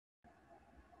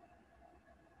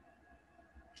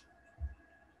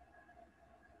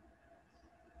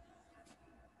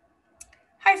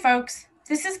folks.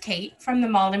 This is Cait from the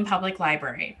Malden Public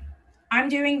Library. I'm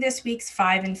doing this week's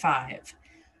 5 and 5.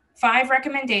 5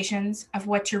 recommendations of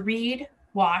what to read,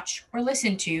 watch, or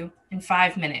listen to in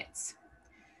 5 minutes.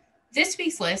 This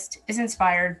week's list is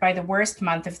inspired by the worst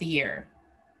month of the year,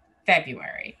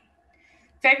 February.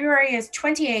 February is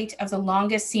 28 of the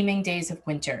longest seeming days of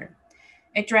winter.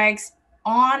 It drags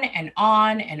on and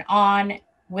on and on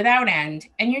without end,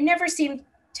 and you never seem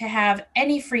to have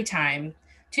any free time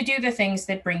to do the things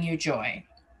that bring you joy.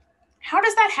 How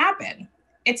does that happen?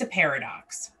 It's a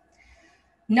paradox.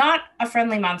 Not a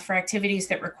friendly month for activities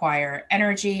that require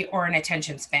energy or an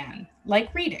attention span,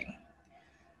 like reading.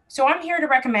 So I'm here to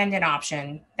recommend an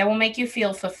option that will make you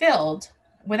feel fulfilled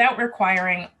without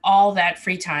requiring all that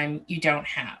free time you don't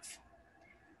have.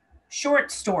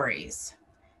 Short stories.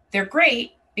 They're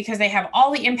great because they have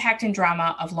all the impact and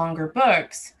drama of longer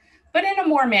books, but in a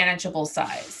more manageable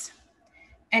size.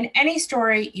 And any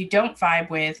story you don't vibe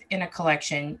with in a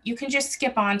collection, you can just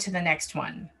skip on to the next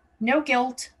one. No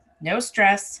guilt, no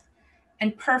stress,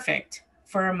 and perfect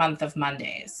for a month of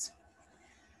Mondays.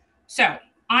 So,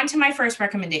 on to my first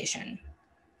recommendation,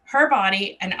 Her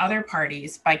Body and Other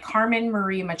Parties by Carmen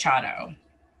Marie Machado.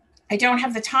 I don't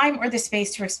have the time or the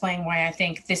space to explain why I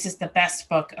think this is the best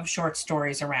book of short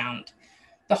stories around.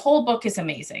 The whole book is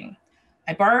amazing.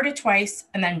 I borrowed it twice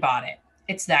and then bought it.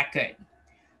 It's that good.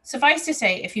 Suffice to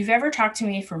say, if you've ever talked to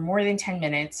me for more than 10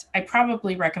 minutes, I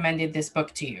probably recommended this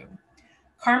book to you.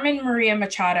 Carmen Maria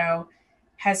Machado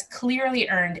has clearly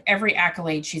earned every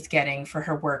accolade she's getting for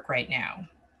her work right now.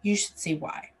 You should see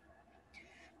why.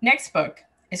 Next book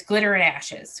is Glitter and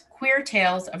Ashes, Queer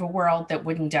Tales of a World That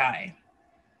Wouldn't Die.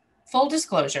 Full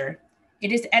disclosure,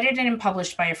 it is edited and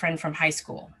published by a friend from high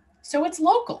school, so it's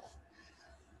local.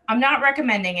 I'm not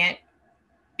recommending it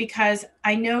because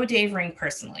I know Dave Ring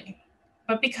personally,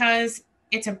 but because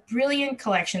it's a brilliant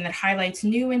collection that highlights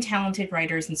new and talented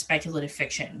writers in speculative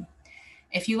fiction.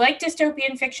 If you like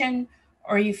dystopian fiction,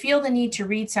 or you feel the need to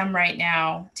read some right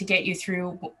now to get you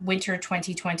through winter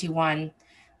 2021,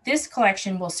 this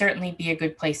collection will certainly be a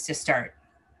good place to start.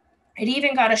 It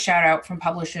even got a shout out from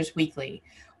Publishers Weekly,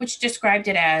 which described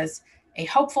it as a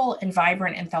hopeful and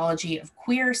vibrant anthology of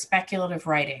queer speculative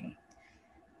writing.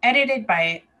 Edited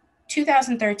by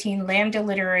 2013 Lambda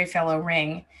Literary Fellow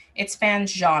Ring, it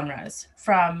spans genres,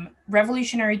 from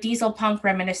revolutionary diesel punk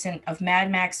reminiscent of Mad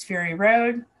Max Fury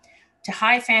Road to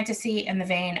high fantasy in the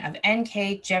vein of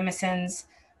N.K. Jemisin's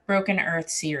Broken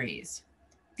Earth series.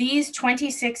 These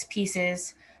 26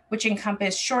 pieces, which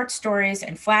encompass short stories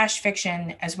and flash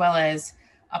fiction, as well as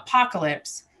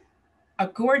Apocalypse, a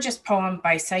gorgeous poem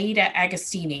by Saida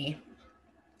Agostini,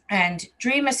 and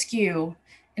Dream Askew,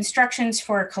 instructions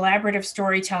for a collaborative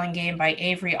storytelling game by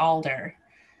Avery Alder,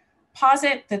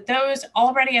 posit that those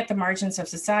already at the margins of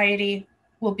society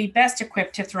will be best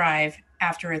equipped to thrive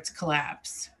after its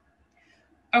collapse.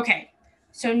 Okay,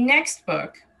 so next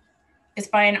book is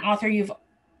by an author you've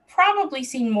probably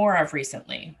seen more of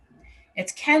recently.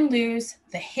 It's Ken Liu's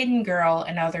The Hidden Girl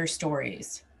and Other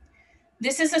Stories.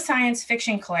 This is a science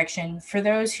fiction collection for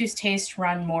those whose tastes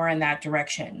run more in that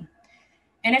direction.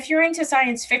 And if you're into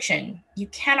science fiction, you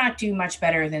cannot do much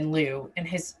better than Liu,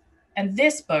 and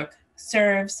this book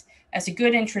serves as a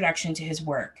good introduction to his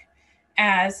work,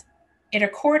 as it,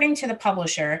 according to the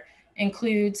publisher,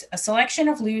 includes a selection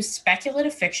of Liu's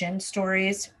speculative fiction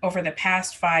stories over the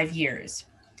past 5 years,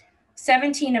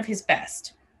 17 of his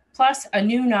best, plus a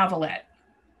new novelette.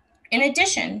 In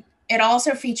addition, it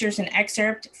also features an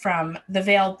excerpt from The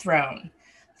Veiled Throne,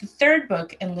 the third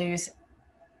book in Liu's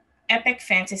epic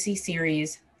fantasy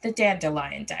series, The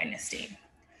Dandelion Dynasty.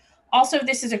 Also,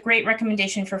 this is a great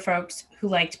recommendation for folks who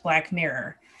liked Black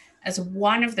Mirror, as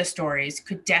one of the stories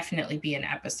could definitely be an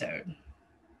episode.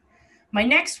 My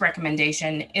next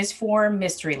recommendation is for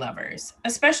mystery lovers,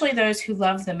 especially those who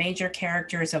love the major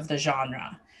characters of the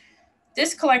genre.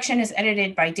 This collection is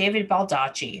edited by David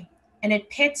Baldacci, and it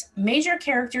pits major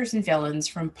characters and villains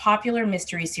from popular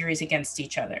mystery series against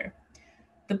each other.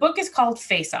 The book is called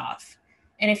Face Off,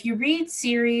 and if you read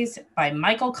series by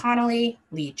Michael Connolly,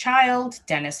 Lee Child,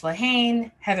 Dennis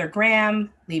Lehane, Heather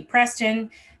Graham, Lee Preston,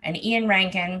 and Ian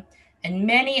Rankin, and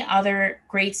many other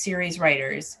great series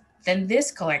writers, then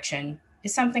this collection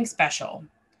is something special.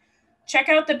 Check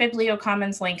out the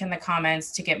BiblioCommons link in the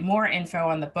comments to get more info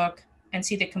on the book and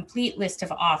see the complete list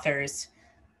of authors.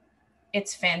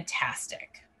 It's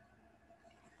fantastic.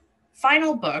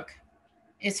 Final book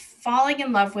is Falling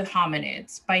in Love with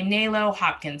Hominids by Nalo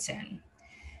Hopkinson.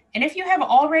 And if you have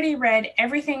already read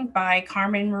everything by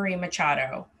Carmen Marie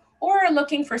Machado or are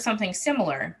looking for something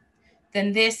similar,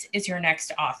 then this is your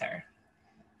next author.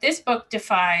 This book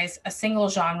defies a single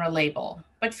genre label,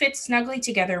 but fits snugly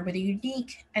together with a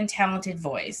unique and talented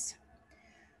voice.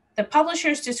 The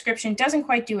publisher's description doesn't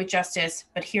quite do it justice,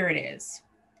 but here it is.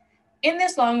 In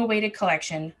this long awaited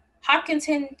collection,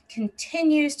 Hopkinson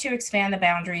continues to expand the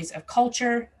boundaries of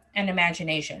culture and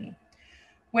imagination.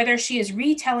 Whether she is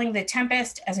retelling The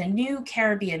Tempest as a new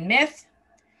Caribbean myth,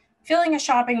 filling a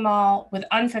shopping mall with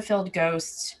unfulfilled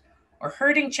ghosts, or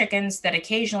herding chickens that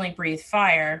occasionally breathe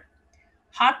fire,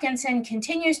 Hopkinson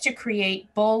continues to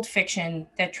create bold fiction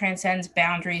that transcends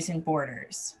boundaries and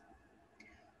borders.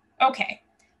 Okay,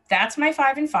 that's my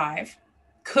 5 and 5.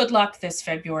 Good luck this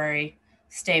February.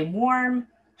 Stay warm,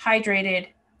 hydrated,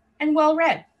 and well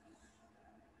read.